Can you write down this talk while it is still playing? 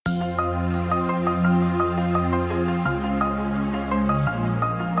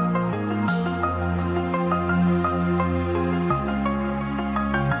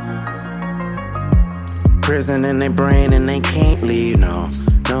prison in their brain and they can't leave, no.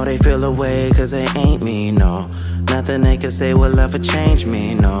 No, they feel away cause they ain't me, no. Nothing they can say will ever change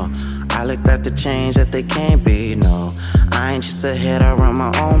me, no. I look back to change that they can't be, no. I ain't just ahead, I run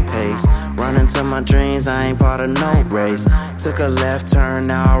my own pace. Running to my dreams, I ain't part of no race. Took a left turn,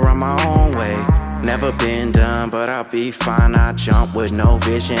 now I run my own way. Never been done, but I'll be fine. I jump with no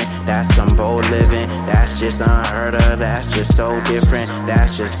vision, that's some bold living. That's just unheard of, that's just so different.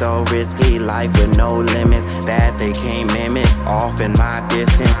 That's just so risky, life with no limits that they can't mimic. Off in my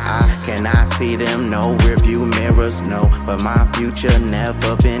distance, I cannot see them, no review mirrors, no. But my future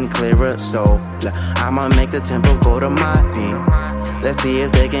never been clearer, so I'ma make the tempo go to my beat. Let's see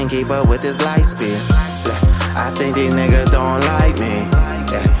if they can keep up with this light speed. I think these niggas don't like me.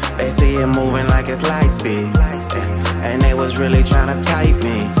 They see it moving like it's light speed, and they was really tryna type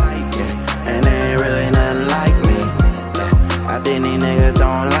me, and they ain't really nothing like me. I think these niggas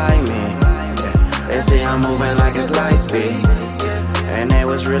don't like me. They see I'm moving like it's light speed, and they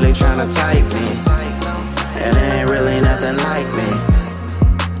was really tryna type me, and they ain't really nothing like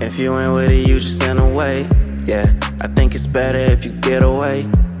me. If you ain't with it, you just in a way. Yeah, I think it's better if you get away.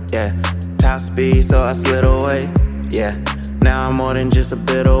 Yeah, top speed, so I slid away. Yeah. Now I'm more than just a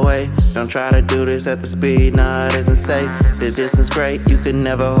bit away. Don't try to do this at the speed, nah, it isn't safe. The distance great, you could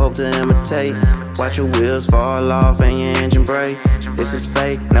never hope to imitate. Watch your wheels fall off and your engine break. This is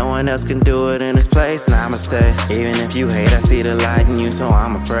fake, no one else can do it in this place, nah, I'ma stay. Even if you hate, I see the light in you, so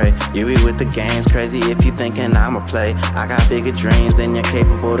I'ma pray. You be with the games, crazy if you thinking I'ma play. I got bigger dreams than you're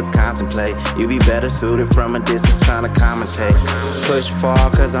capable to contemplate. You be better suited from a distance trying to commentate. Push far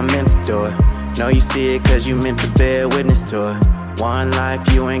cause I'm meant to do it. Know you see it cause you meant to bear witness to it. One life,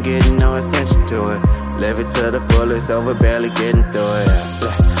 you ain't getting no attention to it. Live it to the fullest, over barely getting through it.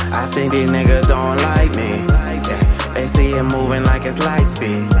 I think these niggas don't like me. They see it moving like it's light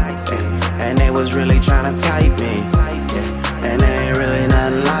speed, and they was really tryna type me, and they ain't really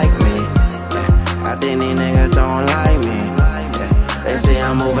nothing like me. I think these niggas don't like me. They see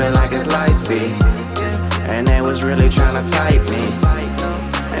I'm moving like it's light speed, and they was really tryna type me,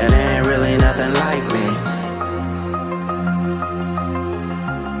 and they ain't really nothing like me.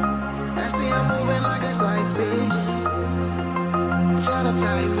 I see I'm moving like it's light speed, tryna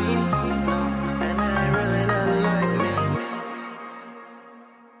type me.